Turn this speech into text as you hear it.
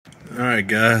Alright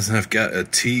guys, I've got a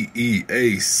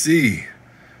TEAC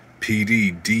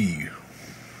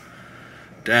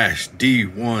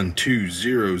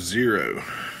PD-D1200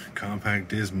 compact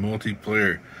disc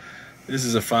multiplayer. This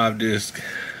is a 5-disc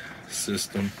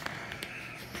system.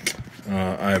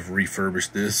 I've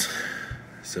refurbished this,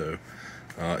 so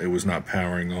it was not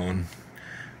powering on.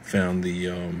 Found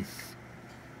the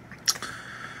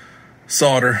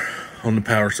solder on the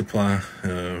power supply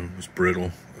was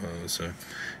brittle, so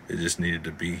it just needed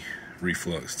to be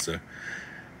refluxed. So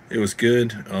it was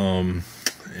good. And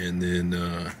then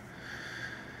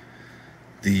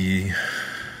the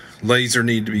laser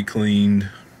needed to be cleaned,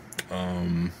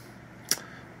 and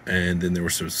then there were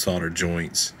some solder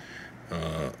joints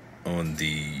on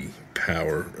the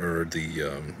power or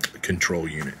the control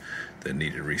unit that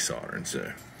needed resoldering.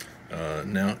 So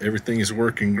now everything is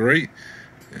working great,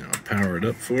 and I'll power it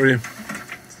up for you.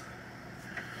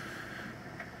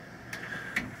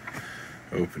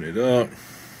 Open it up.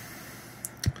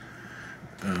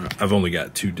 I've only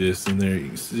got 2 discs in there. You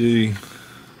can see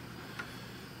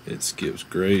it skips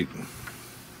great.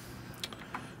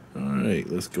 Alright,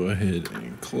 let's go ahead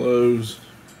and close,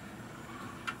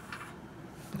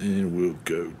 and we'll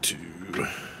go to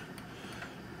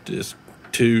disc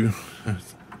 2. I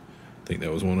think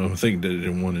that was one of them. I think I did it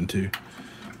in 1 and 2.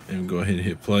 And go ahead and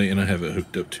hit play, and I have it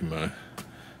hooked up to my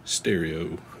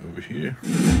stereo over here.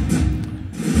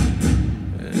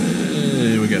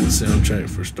 And we got the soundtrack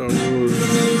for Star Wars.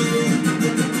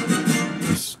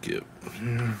 Let's skip.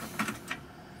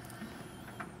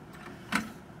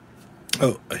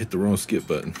 Oh, I hit the wrong skip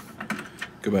button.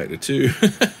 Go back to 2.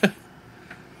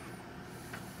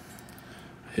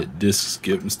 Hit disc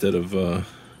skip instead of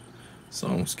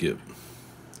song skip.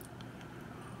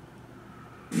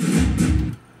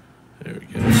 There we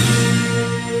go.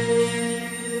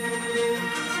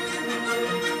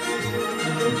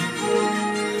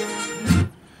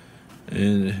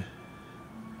 And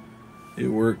it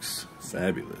works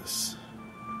fabulous.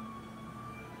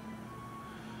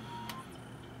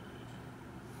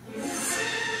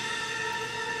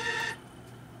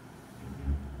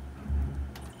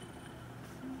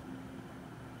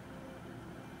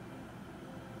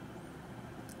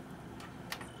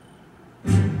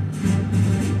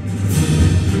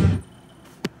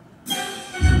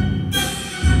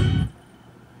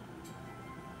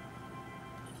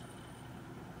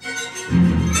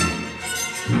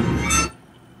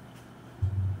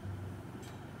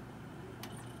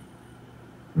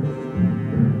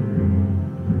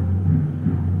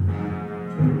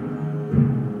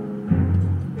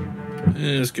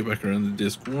 And let's get back around to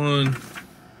disc 1.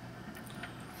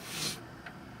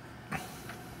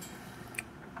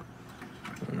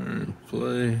 And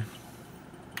play.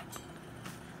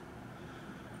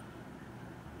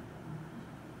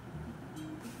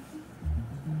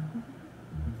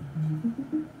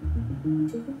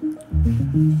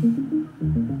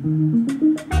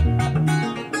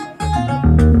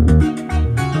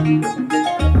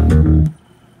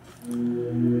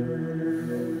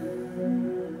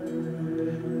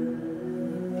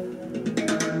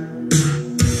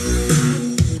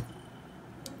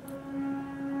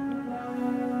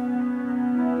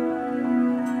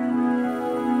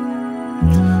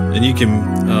 And you can,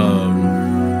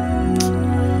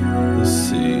 let's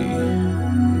see.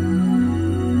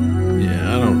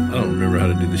 Yeah, I don't remember how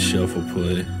to do the shuffle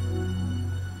play.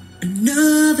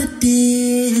 Another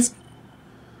disc.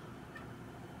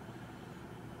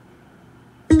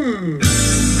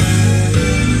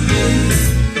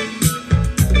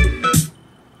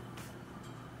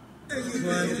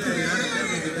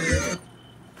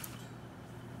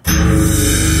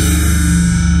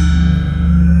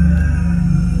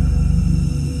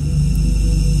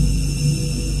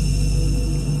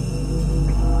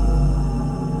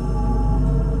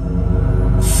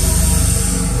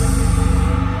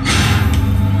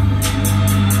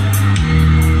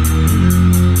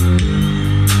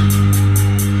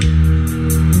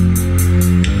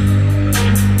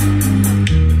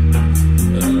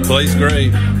 Plays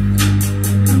great.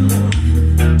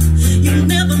 You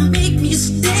never make me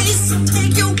stay, so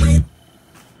take your way.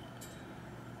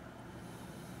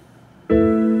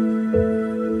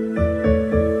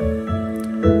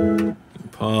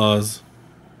 Pause.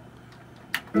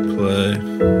 Play.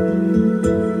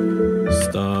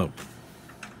 Stop.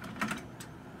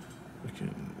 We can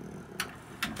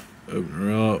open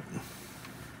her up.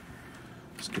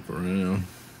 Skip around.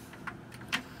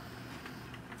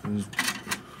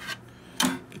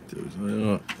 Get those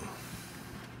out.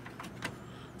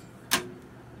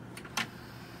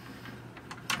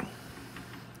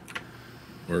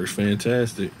 Works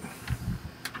fantastic.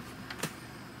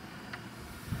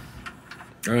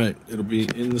 All right, it'll be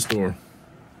in the store.